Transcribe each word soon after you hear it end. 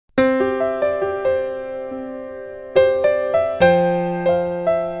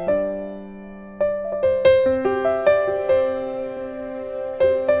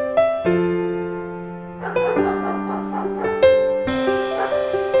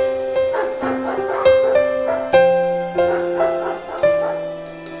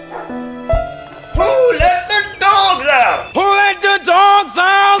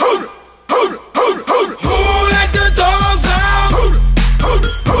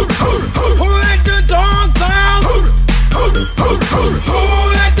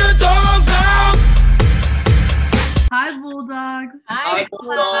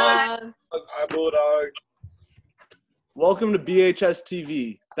Welcome to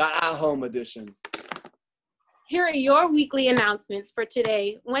BHS-TV, the at-home edition. Here are your weekly announcements for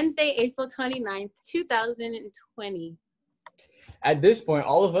today, Wednesday, April 29th, 2020. At this point,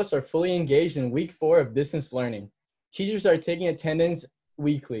 all of us are fully engaged in week 4 of distance learning. Teachers are taking attendance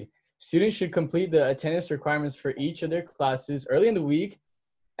weekly. Students should complete the attendance requirements for each of their classes early in the week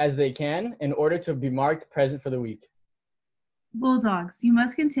as they can in order to be marked present for the week. Bulldogs, you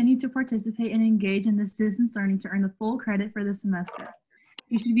must continue to participate and engage in this distance learning to earn the full credit for the semester.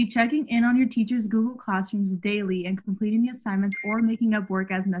 You should be checking in on your teacher's Google Classrooms daily and completing the assignments or making up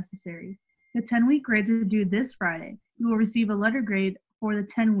work as necessary. The 10-week grades are due this Friday. You will receive a letter grade for the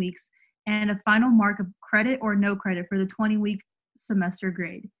 10 weeks and a final mark of credit or no credit for the 20-week semester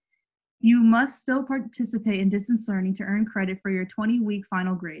grade. You must still participate in distance learning to earn credit for your 20-week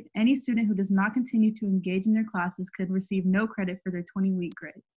final grade. Any student who does not continue to engage in their classes could receive no credit for their 20-week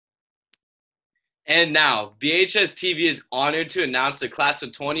grade. And now, BHS-TV is honored to announce the class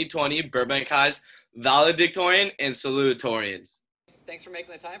of 2020 Burbank High's valedictorian and salutatorians. Thanks for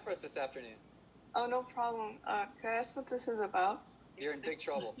making the time for us this afternoon. Oh, no problem. Can I ask what this is about? You're in big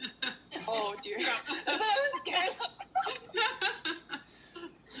trouble. Oh, dear. I thought I was scared.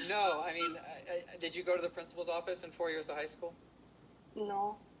 No, I mean, did you go to the principal's office in 4 years of high school?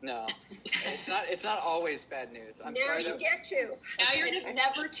 No. No. It's not always bad news. Now you get to. Now you're just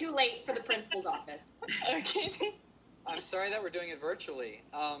never too late for the principal's office. Okay. I'm sorry that we're doing it virtually.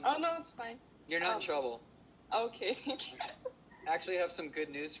 Oh, no, it's fine. You're not in trouble. Okay, thank you. Actually, I have some good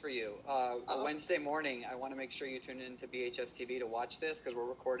news for you. Wednesday morning, I want to make sure you tune in to BHS TV to watch this because we're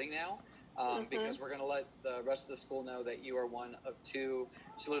recording now. Because we're going to let the rest of the school know that you are one of 2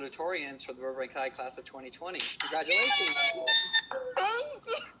 salutatorians for the Burbank High class of 2020. Congratulations. Thank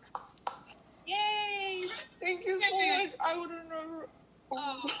you. Yay! Thank you so much. I would have never.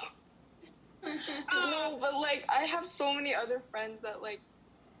 Oh. No, but like, I have so many other friends that like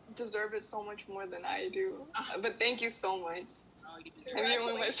deserve it so much more than I do. But thank you so much. I mean,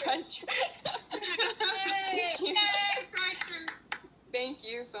 with my friends. Thank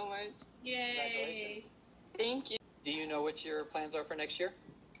you so much. Yay! Thank you. Do you know what your plans are for next year?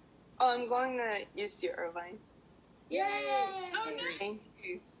 Oh, I'm going to UC Irvine. Yay! Oh, nice.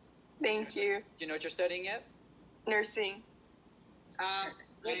 Thank you. Do you know what you're studying yet? Nursing.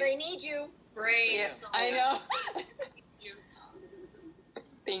 Well, they need you. Great. Yeah, I know.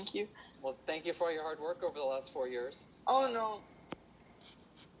 Thank you. Well, thank you for all your hard work over the last 4 years. Oh, no.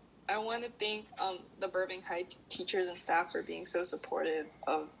 I want to thank the Burbank High teachers and staff for being so supportive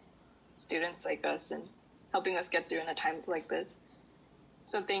of students like us and helping us get through in a time like this.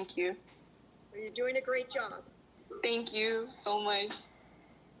 So thank you. Well, you're doing a great job. Thank you so much.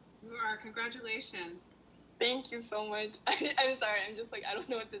 You are. Congratulations. Thank you so much. I'm sorry. I'm just like, I don't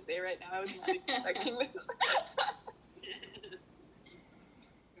know what to say right now. I was not expecting this.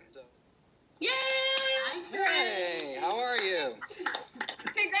 Yay! Hey, how are you?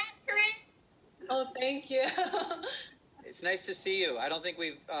 Congrats, Corinne. Oh, thank you. It's nice to see you. I don't think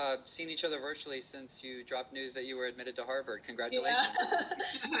we've seen each other virtually since you dropped news that you were admitted to Harvard. Congratulations.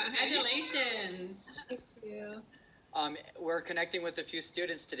 Yeah. Congratulations. Thank you. We're connecting with a few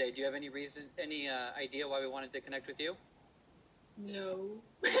students today. Do you have any idea why we wanted to connect with you? No.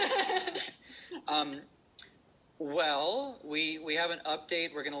 Well, we have an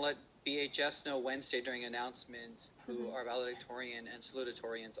update. We're going to let BHS know Wednesday during announcements who our valedictorian and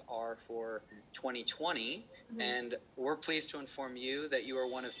salutatorians are for 2020. And we're pleased to inform you that you are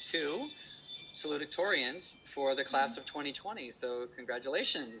one of 2 salutatorians for the class of 2020. So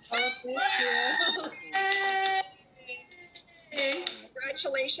congratulations. Oh, thank you.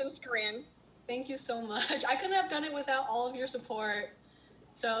 Congratulations, Corinne. Thank you so much. I couldn't have done it without all of your support.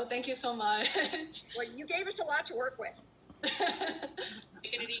 So thank you so much. Well, you gave us a lot to work with.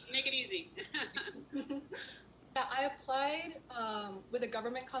 Make it easy. Yeah, I applied with a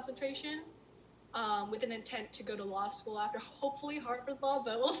government concentration with an intent to go to law school after, hopefully Harvard Law,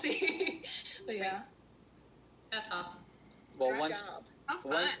 but we'll see. But yeah, that's awesome. Well, Great job.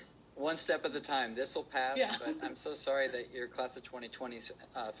 one step at a time. This will pass, Yeah. but I'm so sorry that your class of 2020 is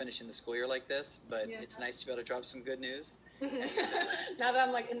finishing the school year like this, but it's nice to be able to drop some good news. Now that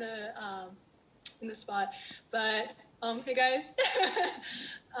I'm like in the spot, but hey guys,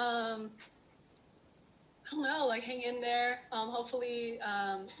 I don't know, like hang in there. Hopefully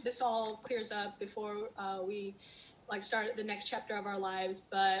this all clears up before we like start the next chapter of our lives.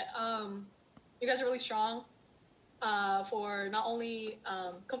 But you guys are really strong for not only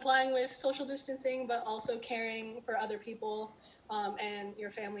complying with social distancing, but also caring for other people and your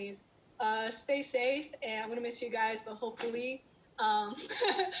families. Stay safe, and I'm gonna miss you guys, but hopefully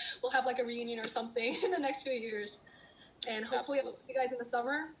we'll have like a reunion or something in the next few years. And hopefully I'll see you guys in the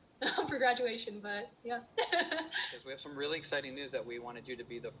summer for graduation, but yeah. Because we have some really exciting news that we wanted you to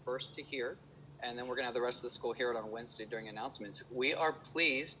be the first to hear, and then we're going to have the rest of the school hear it on Wednesday during announcements. We are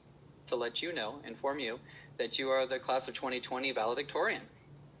pleased to let you know, inform you, that you are the class of 2020 valedictorian.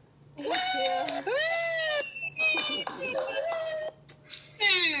 Thank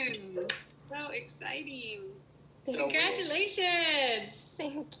you. So exciting. So Congratulations.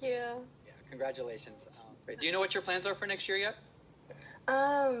 Thank you. Yeah, congratulations. Great. Do you know what your plans are for next year yet?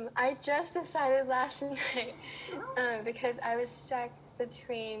 I just decided last night because I was stuck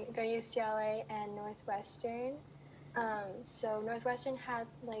between going to UCLA and Northwestern. So Northwestern had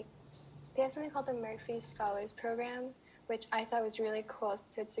they have something called the Murphy Scholars Program, which I thought was really cool.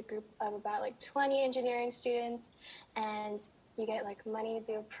 So it's a group of about 20 engineering students, and you get money to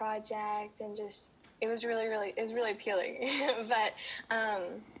do a project, and just it was really appealing. But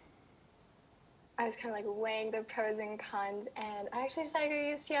I was kind of weighing the pros and cons, and I actually decided to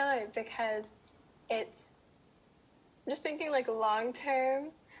go to UCLA because it's just thinking long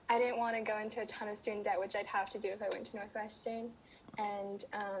term. I didn't want to go into a ton of student debt, which I'd have to do if I went to Northwestern, and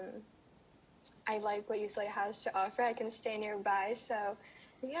I like what UCLA has to offer. I can stay nearby, so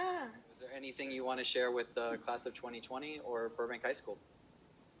yeah. Is there anything you want to share with the class of 2020 or Burbank High School?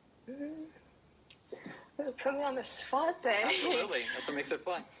 Put me on the spot there. Absolutely. That's what makes it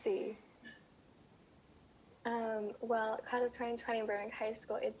fun. Let's see. Well, class of 2020 Burbank High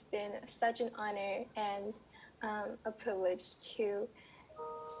School, it's been such an honor and a privilege to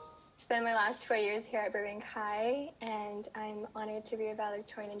spend my last 4 years here at Burbank High, and I'm honored to be a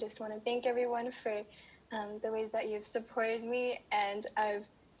valedictorian, and just want to thank everyone for the ways that you've supported me, and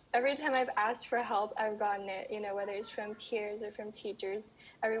every time I've asked for help, I've gotten it, whether it's from peers or from teachers.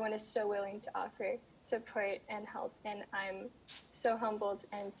 Everyone is so willing to offer support and help, and I'm so humbled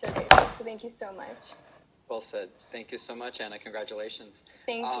and so grateful, so thank you so much. Well said. Thank you so much, Anna. Congratulations.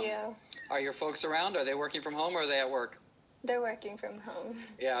 Thank you. Are your folks around? Are they working from home or are they at work? They're working from home.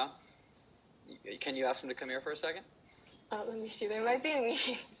 Yeah. Can you ask them to come here for a second? Oh, let me see. They might be in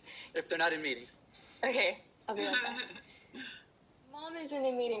meetings. If they're not in meetings. Okay, I'll be right back. Mom is in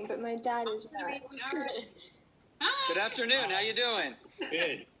a meeting, but my dad is not. Good afternoon. How you doing?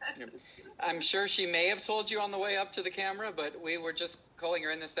 Good. I'm sure she may have told you on the way up to the camera, but we were just calling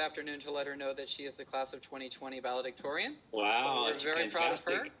her in this afternoon to let her know that she is the class of 2020 valedictorian. Wow, So we're very proud of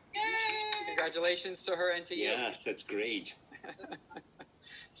her. Yay! Congratulations to her and to you. Yes, that's great.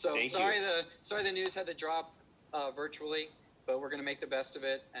 So Thank sorry you. the news had to drop virtually, but we're going to make the best of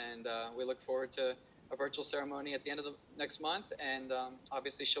it, and we look forward to a virtual ceremony at the end of the next month, and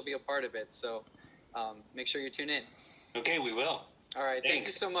obviously she'll be a part of it. So make sure you tune in. Okay, we will. All right. Thank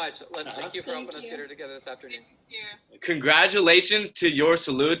you Thanks. so much. Thank you for helping us you. get her together this afternoon. Yeah. Congratulations to your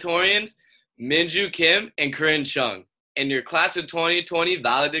salutatorians, Minju Kim and Corinne Chung, and your class of 2020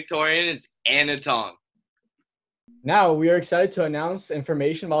 valedictorian is Anna Tong. Now, we are excited to announce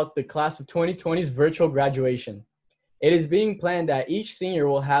information about the class of 2020's virtual graduation. It is being planned that each senior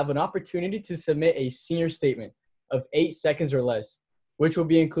will have an opportunity to submit a senior statement of 8 seconds or less, which will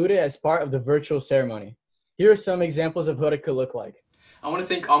be included as part of the virtual ceremony. Here are some examples of what it could look like. I want to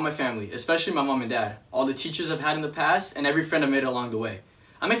thank all my family, especially my mom and dad, all the teachers I've had in the past, and every friend I made along the way.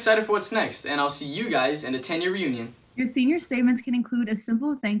 I'm excited for what's next, and I'll see you guys in the 10-year reunion. Your senior statements can include a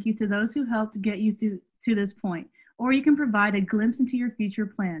simple thank you to those who helped get you to this point, or you can provide a glimpse into your future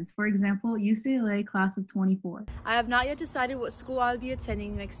plans. For example, UCLA class of 24. I have not yet decided what school I'll be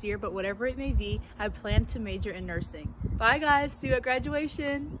attending next year, but whatever it may be, I plan to major in nursing. Bye guys, see you at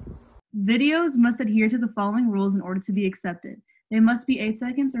graduation. Videos must adhere to the following rules in order to be accepted. They must be 8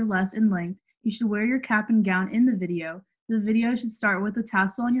 seconds or less in length. You should wear your cap and gown in the video. The video should start with the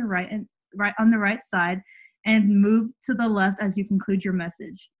tassel on your right on the right side and move to the left as you conclude your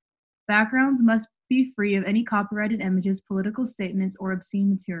message. Backgrounds must be free of any copyrighted images, political statements, or obscene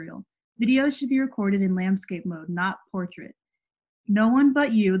material. Videos should be recorded in landscape mode, not portrait. No one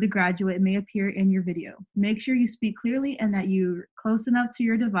but you, the graduate, may appear in your video. Make sure you speak clearly and that you're close enough to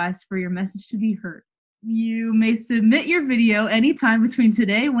your device for your message to be heard. You may submit your video anytime between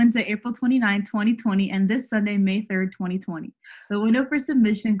today, Wednesday, April 29, 2020, and this Sunday, May 3rd, 2020. The window for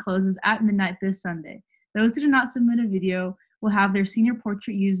submission closes at midnight this Sunday. Those who do not submit a video will have their senior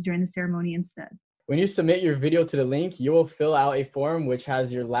portrait used during the ceremony instead. When you submit your video to the link, you will fill out a form which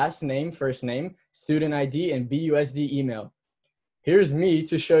has your last name, first name, student ID, and BUSD email. Here's me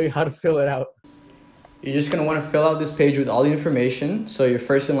to show you how to fill it out. You're just going to want to fill out this page with all the information, so your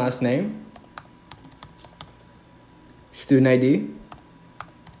first and last name, student ID,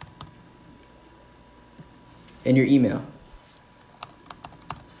 and your email.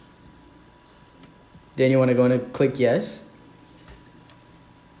 Then you want to go and click yes.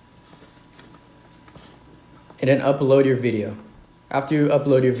 And then upload your video. After you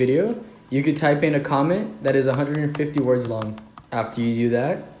upload your video, you could type in a comment that is 150 words long. After you do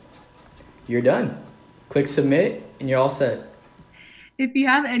that, you're done. Click submit and you're all set. If you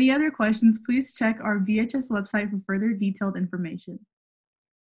have any other questions, please check our BHS website for further detailed information.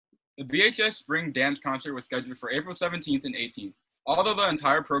 The BHS Spring Dance Concert was scheduled for April 17th and 18th. Although the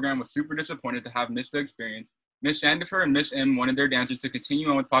entire program was super disappointed to have missed the experience, Ms. Shandifer and Ms. M wanted their dancers to continue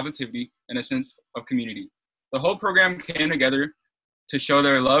on with positivity and a sense of community. The whole program came together to show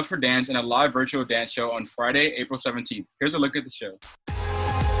their love for dance in a live virtual dance show on Friday, April 17th. Here's a look at the show.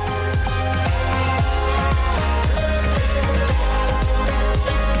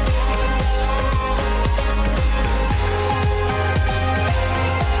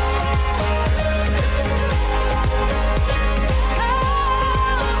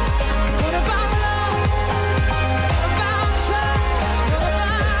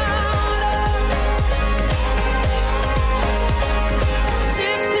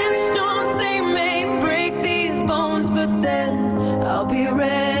 I'll be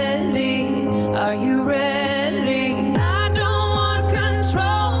ready. Are you ready? I don't want control.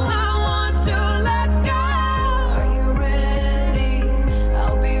 I want to let go. Are you ready?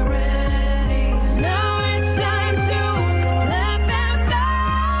 I'll be ready. 'Cause now it's time to let them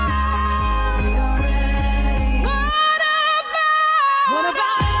know. You're ready. What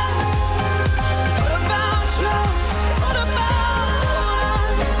about us? What about trust? What about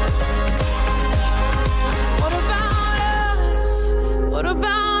us? What about us? What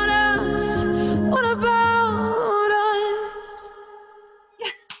about us? What about us?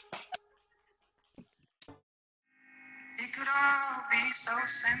 It could all be so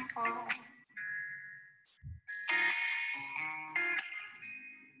simple,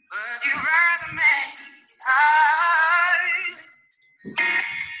 but you rather make it hard.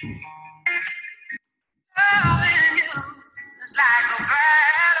 Loving you is like a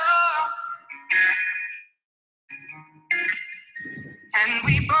battle, and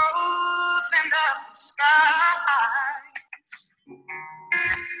we both end up the skies.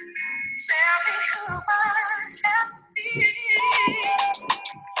 Tell me who I have to be.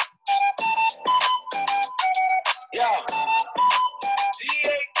 Yo,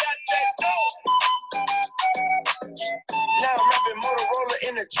 DA got that dope. Now I'm rapping Motorola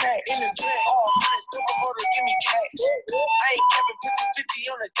in the track. All friends, super motor, give me cash. I ain't capping, put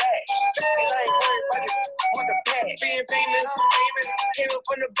 250 on the dash. And I ain't worried about it on the pad. Being famous, came up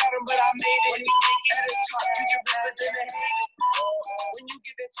from the bottom, but I made it. When you make it at the top, you get better than a hater. When you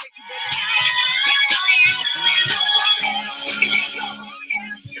get that check, you better.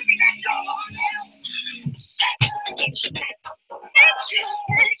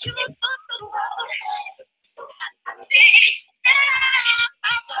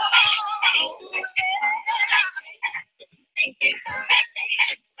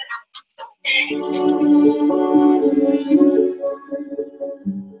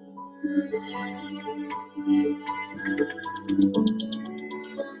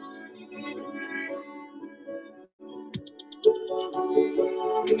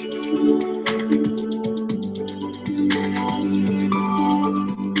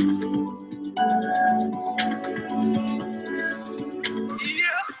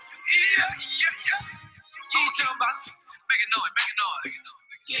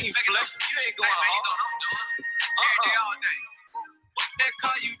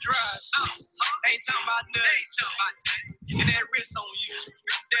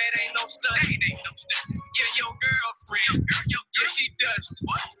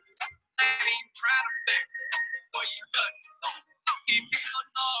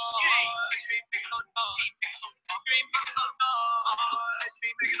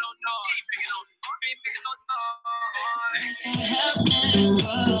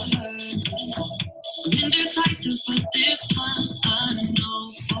 Indecisive, but this time I know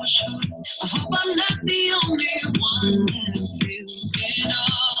for sure. I hope I'm not the only one that feels it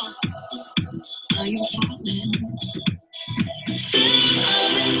all. Are you falling? Feeling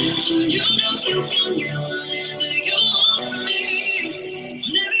of intention, you know you can get whatever you want from me.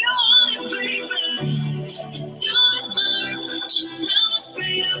 Whenever you want it, baby. It's you and my reflection. I'm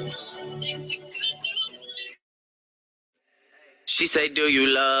afraid of all the things it could do to me. She say, do you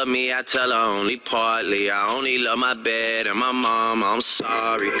love me? I tell her only partly. I only love my bed and my mom, I'm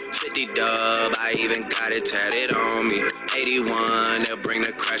sorry. 50 dub, I even got it tatted on me. 81, they'll bring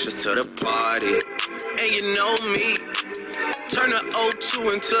the crashers to the party. And you know me, Turn the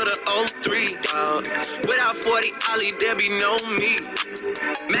O2 into the O3, dog. Without 40 Ollie, there be no me.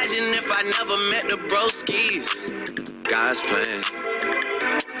 Imagine if I never met the broskies. God's plan,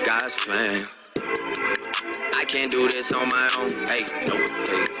 God's plan. I can't do this on my own, hey, nope,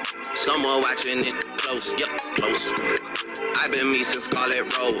 hey. Someone watching it close, yup, close. I've been me since Scarlet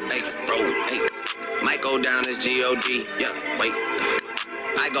Road, hey, hey. Might go down as G-O-D, yup, wait.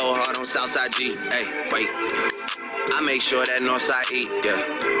 I go hard on Southside G, hey, wait. I make sure that Northside E, yeah.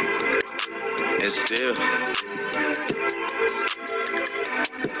 And still.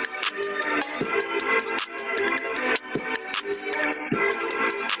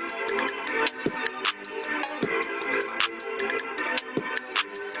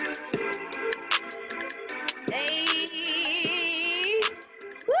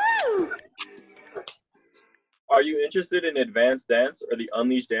 Are you interested in advanced dance or the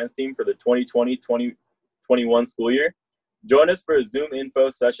Unleashed dance team for the 2020-2021 school year? Join us for a Zoom info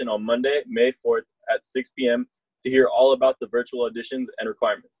session on Monday, May 4th at 6 p.m. to hear all about the virtual auditions and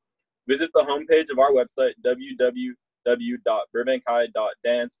requirements. Visit the homepage of our website,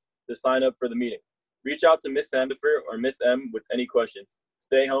 www.burbankhigh.dance, to sign up for the meeting. Reach out to Miss Sandifer or Miss M with any questions.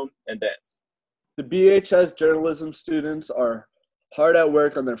 Stay home and dance. The BHS journalism students are hard at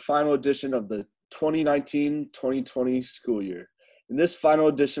work on their final edition of the 2019-2020 school year. In this final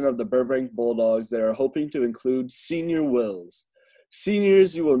edition of the Burbank Bulldogs, they are hoping to include senior wills.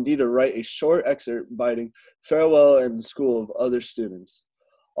 Seniors, you will need to write a short excerpt inviting farewell in the school of other students.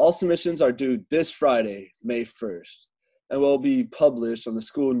 All submissions are due this Friday, May 1st, and will be published on the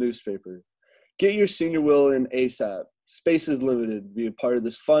school newspaper. Get your senior will in ASAP. Space is limited. Be a part of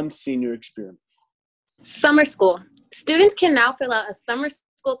this fun senior experience. Summer school. Students can now fill out a summer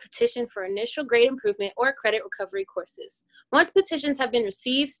school petition for initial grade improvement or credit recovery courses. Once petitions have been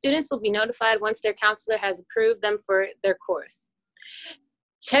received, students will be notified once their counselor has approved them for their course.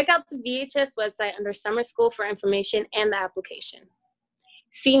 Check out the BHS website under summer school for information and the application.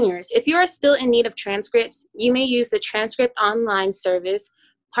 Seniors, if you are still in need of transcripts, you may use the transcript online service,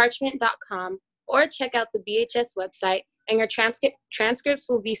 parchment.com, or check out the BHS website, and your transcripts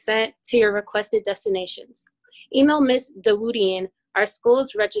will be sent to your requested destinations. Email Ms. Dawoodian, our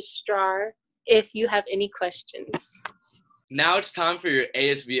school's registrar, if you have any questions. Now it's time for your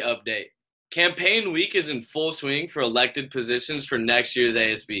ASB update. Campaign week is in full swing for elected positions for next year's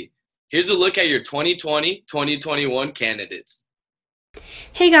ASB. Here's a look at your 2020-2021 candidates.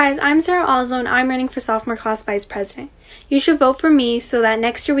 Hey guys, I'm Sarah Oslo and I'm running for sophomore class vice president. You should vote for me so that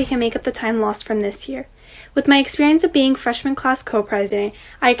next year we can make up the time lost from this year. With my experience of being freshman class co-president,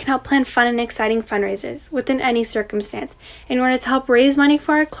 I can help plan fun and exciting fundraisers within any circumstance in order to help raise money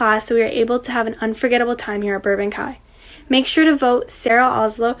for our class so we are able to have an unforgettable time here at Burbank High. Make sure to vote Sarah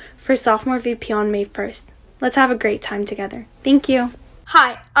Oslo for sophomore VP on May 1st. Let's have a great time together. Thank you.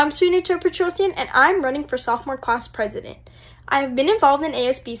 Hi, I'm Sunita Petrosian and I'm running for sophomore class president. I have been involved in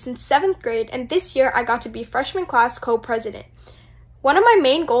ASB since 7th grade and this year I got to be freshman class co-president. One of my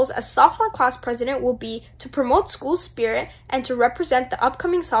main goals as sophomore class president will be to promote school spirit and to represent the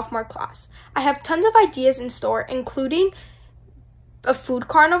upcoming sophomore class. I have tons of ideas in store, including a food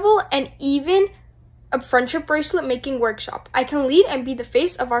carnival and even a friendship bracelet making workshop. I can lead and be the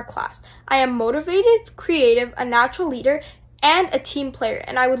face of our class. I am motivated, creative, a natural leader, and a team player,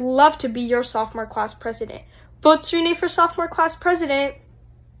 and I would love to be your sophomore class president. Vote Srini for sophomore class president.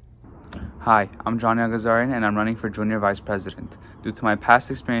 Hi, I'm Johnny Agazarian and I'm running for junior vice president. Due to my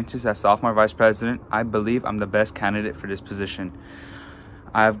past experiences as sophomore vice president, I believe I'm the best candidate for this position.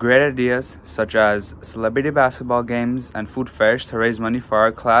 I have great ideas such as celebrity basketball games and food fairs to raise money for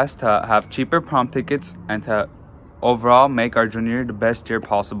our class, to have cheaper prom tickets, and to overall make our junior year the best year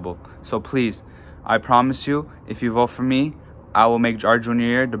possible. So please, I promise you, if you vote for me, I will make our junior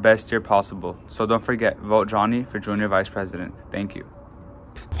year the best year possible. So don't forget, vote Johnny for junior vice president. Thank you.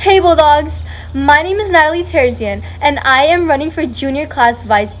 Hey Bulldogs, my name is Natalie Terzian and I am running for junior class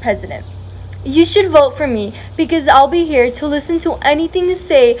vice president. You should vote for me because I'll be here to listen to anything you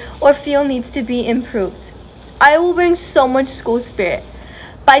say or feel needs to be improved. I will bring so much school spirit.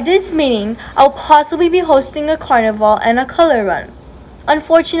 By this meeting, I'll possibly be hosting a carnival and a color run.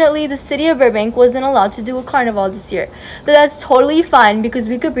 Unfortunately, the city of Burbank wasn't allowed to do a carnival this year, but that's totally fine because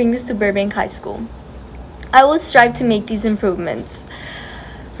we could bring this to Burbank High School. I will strive to make these improvements.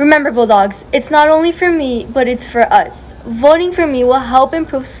 Remember, Bulldogs, it's not only for me, but it's for us. Voting for me will help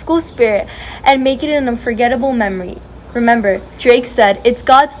improve school spirit and make it an unforgettable memory. Remember, Drake said it's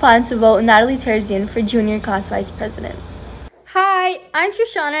God's plan to vote Natalie Terzian for junior class vice president. Hi, I'm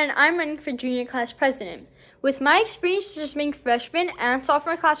Shoshana and I'm running for junior class president. With my experience just being freshman and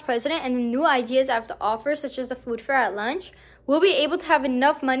sophomore class president and the new ideas I have to offer, such as the food fair at lunch, We'll be able to have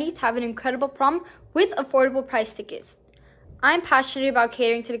enough money to have an incredible prom with affordable price tickets. I'm passionate about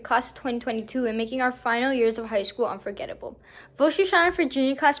catering to the class of 2022 and making our final years of high school unforgettable. Vote Shoshana for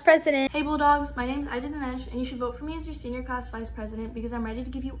junior class president. Hey Bulldogs, my name is Aiden Dinesh, and you should vote for me as your senior class vice president because I'm ready to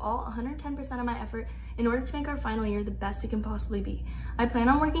give you all 110% of my effort in order to make our final year the best it can possibly be. I plan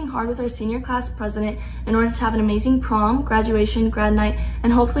on working hard with our senior class president in order to have an amazing prom, graduation, grad night,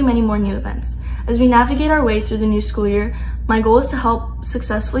 and hopefully many more new events. As we navigate our way through the new school year, my goal is to help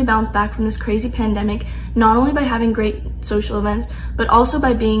successfully bounce back from this crazy pandemic, not only by having great social events, but also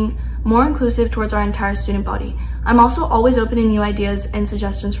by being more inclusive towards our entire student body. I'm also always open to new ideas and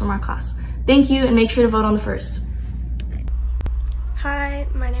suggestions from our class. Thank you, and make sure to vote on the 1st. Hi,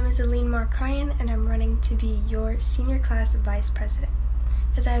 my name is Aline Mark-Ryan, and I'm running to be your senior class vice president.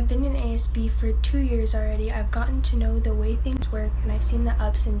 As I have been in ASB for 2 years already, I've gotten to know the way things work, and I've seen the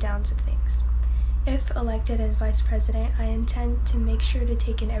ups and downs of things. If elected as vice president, I intend to make sure to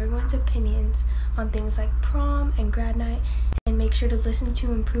take in everyone's opinions on things like prom and grad night and make sure to listen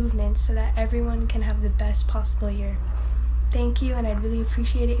to improvements so that everyone can have the best possible year. Thank you, and I'd really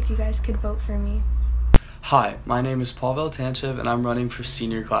appreciate it if you guys could vote for me. Hi, my name is Pavel Tanchev and I'm running for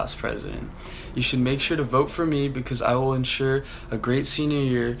senior class president. You should make sure to vote for me because I will ensure a great senior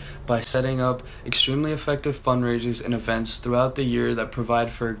year by setting up extremely effective fundraisers and events throughout the year that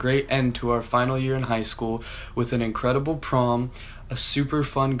provide for a great end to our final year in high school with an incredible prom, a super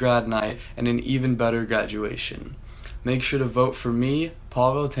fun grad night, and an even better graduation. Make sure to vote for me,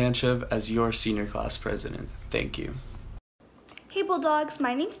 Pavel Tanchev, as your senior class president. Thank you. Hey Bulldogs,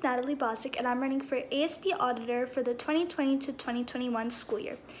 my name's Natalie Bosick and I'm running for ASB Auditor for the 2020 to 2021 school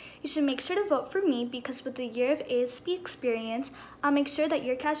year. You should make sure to vote for me because with the year of ASB experience, I'll make sure that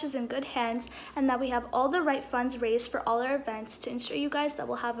your cash is in good hands and that we have all the right funds raised for all our events to ensure you guys that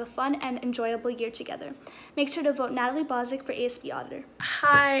we'll have a fun and enjoyable year together. Make sure to vote Natalie Bosick for ASB Auditor.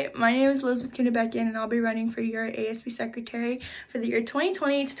 Hi, my name is Elizabeth Kunebekian and I'll be running for your ASB Secretary for the year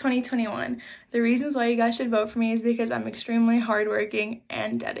 2020 to 2021. The reasons why you guys should vote for me is because I'm extremely hardworking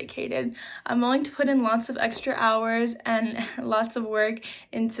and dedicated. I'm willing to put in lots of extra hours and lots of work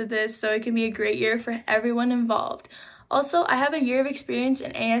into this so it can be a great year for everyone involved. Also, I have a year of experience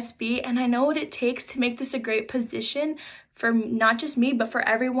in ASB and I know what it takes to make this a great position for not just me, but for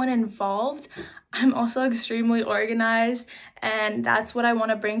everyone involved. I'm also extremely organized and that's what I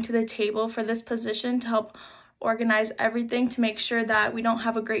want to bring to the table for this position to help organize everything to make sure that we don't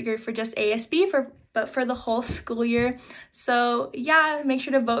have a great year for just ASB, but for the whole school year. So yeah, make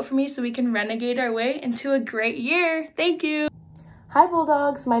sure to vote for me so we can renegade our way into a great year. Thank you. Hi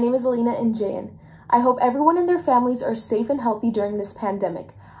Bulldogs, my name is Alina and Jayan. I hope everyone and their families are safe and healthy during this pandemic.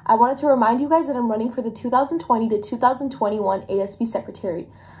 I wanted to remind you guys that I'm running for the 2020 to 2021 ASB Secretary.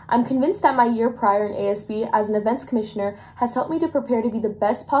 I'm convinced that my year prior in ASB as an events commissioner has helped me to prepare to be the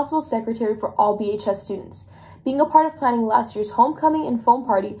best possible secretary for all BHS students. Being a part of planning last year's homecoming and foam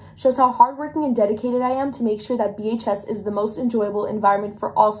party shows how hardworking and dedicated I am to make sure that BHS is the most enjoyable environment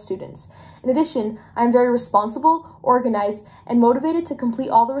for all students. In addition, I am very responsible, organized, and motivated to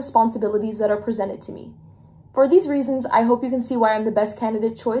complete all the responsibilities that are presented to me. For these reasons, I hope you can see why I'm the best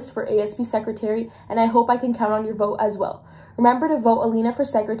candidate choice for ASB Secretary, and I hope I can count on your vote as well. Remember to vote Alina for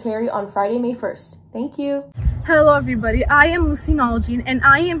Secretary on Friday, May 1st. Thank you. Hello everybody, I am Lucy Naljean and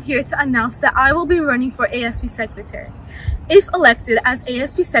I am here to announce that I will be running for ASB Secretary. If elected as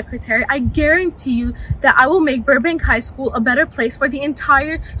ASB Secretary, I guarantee you that I will make Burbank High School a better place for the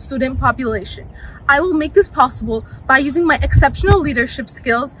entire student population. I will make this possible by using my exceptional leadership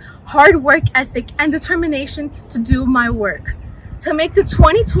skills, hard work ethic, and determination to do my work. To make the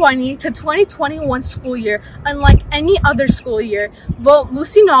 2020 to 2021 school year unlike any other school year, vote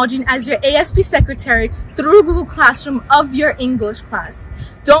Lucy Naljean as your ASB Secretary through Google Classroom of your English class.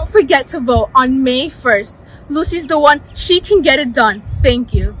 Don't forget to vote on May 1st. Lucy's the one, she can get it done.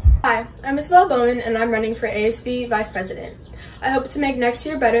 Thank you. Hi, I'm Isabel Bowman and I'm running for ASB Vice President. I hope to make next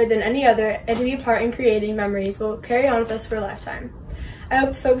year better than any other and to be a part in creating memories that will carry on with us for a lifetime. I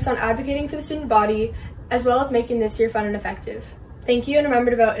hope to focus on advocating for the student body as well as making this year fun and effective. Thank you, and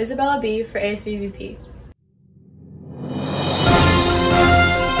remember to vote Isabella B. for ASB VP.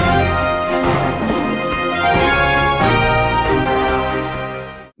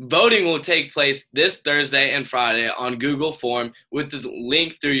 Voting will take place this Thursday and Friday on Google Form with the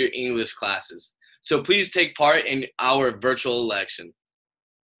link through your English classes. So please take part in our virtual election.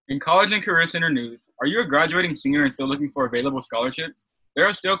 In college and career center news, are you a graduating senior and still looking for available scholarships? There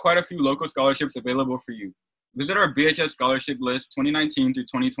are still quite a few local scholarships available for you. Visit our BHS Scholarship List 2019 through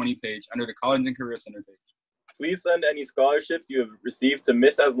 2020 page under the College and Career Center page. Please send any scholarships you have received to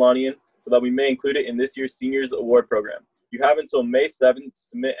Miss Aslanian so that we may include it in this year's Seniors Award program. You have until May 7th to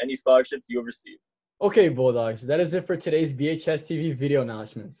submit any scholarships you have received. Okay, Bulldogs, that is it for today's BHS-TV video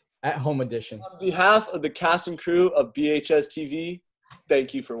announcements at home edition. On behalf of the cast and crew of BHS-TV,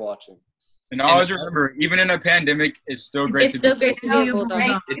 thank you for watching. And always remember, even in a pandemic, it's still great It's still great to be a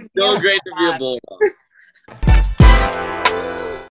Bulldog. It's still great to be a Bulldog.